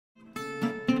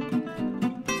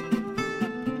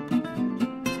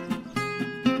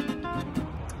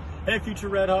Hey future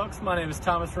Redhawks, my name is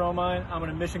Thomas Romine. I'm an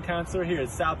admission counselor here at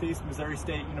Southeast Missouri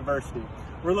State University.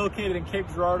 We're located in Cape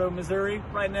Girardeau, Missouri,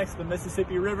 right next to the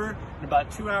Mississippi River and about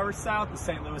 2 hours south of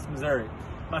St. Louis, Missouri.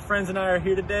 My friends and I are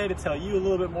here today to tell you a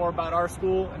little bit more about our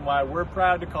school and why we're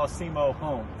proud to call SEMO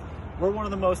home. We're one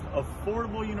of the most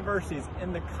affordable universities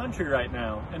in the country right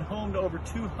now and home to over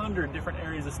 200 different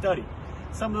areas of study.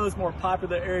 Some of those more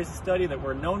popular areas of study that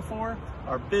we're known for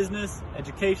are business,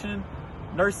 education,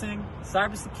 nursing,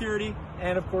 cybersecurity,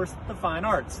 and of course the fine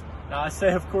arts. Now I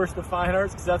say of course the fine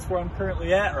arts because that's where I'm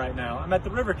currently at right now. I'm at the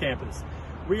River campus.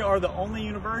 We are the only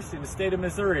university in the state of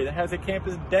Missouri that has a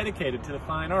campus dedicated to the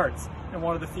fine arts and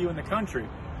one of the few in the country.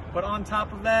 But on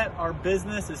top of that, our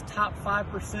business is top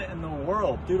 5% in the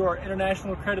world due to our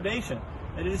international accreditation.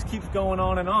 And it just keeps going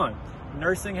on and on.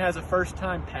 Nursing has a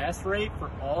first-time pass rate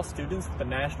for all students with the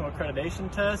National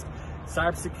Accreditation Test.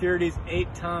 Cybersecurity's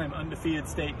 8-time undefeated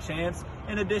state champs,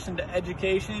 in addition to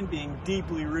education being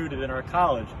deeply rooted in our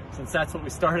college, since that's what we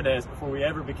started as before we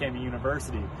ever became a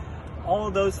university. All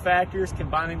of those factors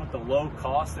combining with the low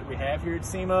cost that we have here at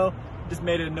SEMO just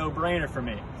made it a no-brainer for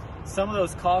me. Some of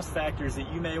those cost factors that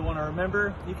you may want to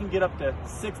remember, you can get up to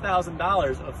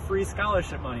 $6,000 of free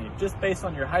scholarship money just based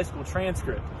on your high school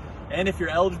transcript. And if you're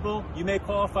eligible, you may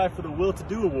qualify for the Will to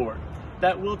Do Award.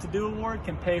 That Will to Do Award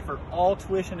can pay for all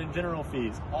tuition and general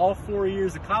fees, all 4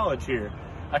 years of college here.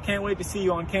 I can't wait to see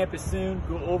you on campus soon,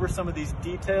 go over some of these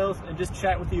details, and just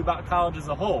chat with you about college as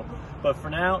a whole. But for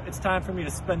now, it's time for me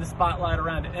to spin the spotlight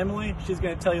around to Emily. She's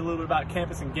going to tell you a little bit about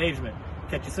campus engagement.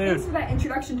 Catch you soon. Thanks for that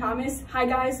introduction, Thomas. Hi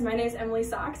guys, my name is Emily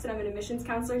Socks and I'm an admissions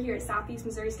counselor here at Southeast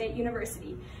Missouri State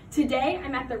University. Today,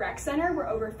 I'm at the Rec Center where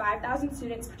over 5,000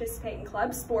 students participate in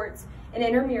club sports and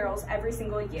intramurals every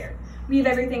single year. We have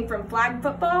everything from flag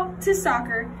football to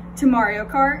soccer to Mario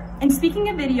Kart. And speaking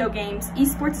of video games,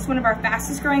 esports is one of our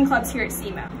fastest growing clubs here at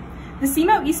SEMO. The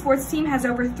SEMO esports team has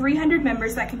over 300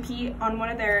 members that compete on one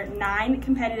of their 9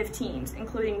 competitive teams,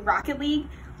 including Rocket League,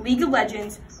 League of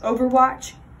Legends,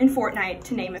 Overwatch, and Fortnite,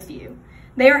 to name a few.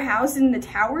 They are housed in the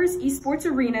Towers Esports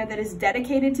Arena that is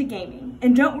dedicated to gaming.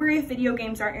 And don't worry if video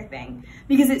games aren't your thing,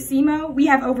 because at SEMO, we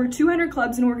have over 200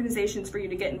 clubs and organizations for you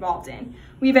to get involved in.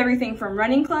 We have everything from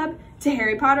running club, to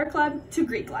Harry Potter club, to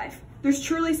Greek life. There's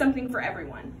truly something for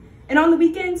everyone. And on the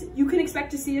weekends, you can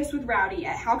expect to see us with Rowdy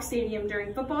at Hawk Stadium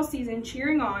during football season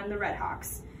cheering on the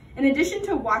Redhawks. In addition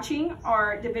to watching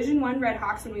our Division I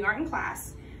Redhawks when we aren't in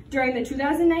class, during the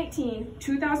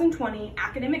 2019-2020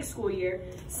 academic school year,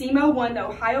 SEMO won the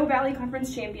Ohio Valley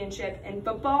Conference Championship in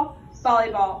football,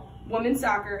 volleyball, women's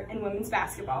soccer, and women's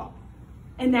basketball.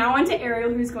 And now on to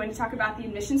Ariel, who's going to talk about the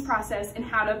admissions process and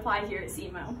how to apply here at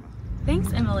SEMO.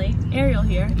 Thanks, Emily. Ariel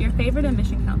here, your favorite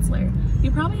admission counselor. You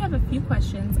probably have a few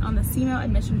questions on the SEMO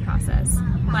admission process,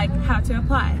 like how to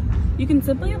apply. You can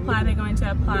simply apply by going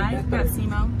to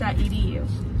apply.semo.edu.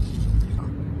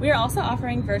 We are also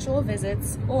offering virtual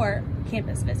visits or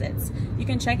campus visits. You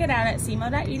can check it out at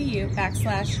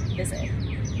semo.edu/visit.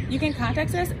 You can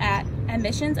contact us at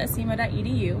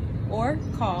admissions@semo.edu or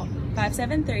call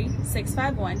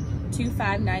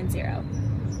 573-651-2590.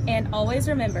 And always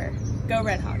remember, go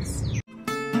Redhawks!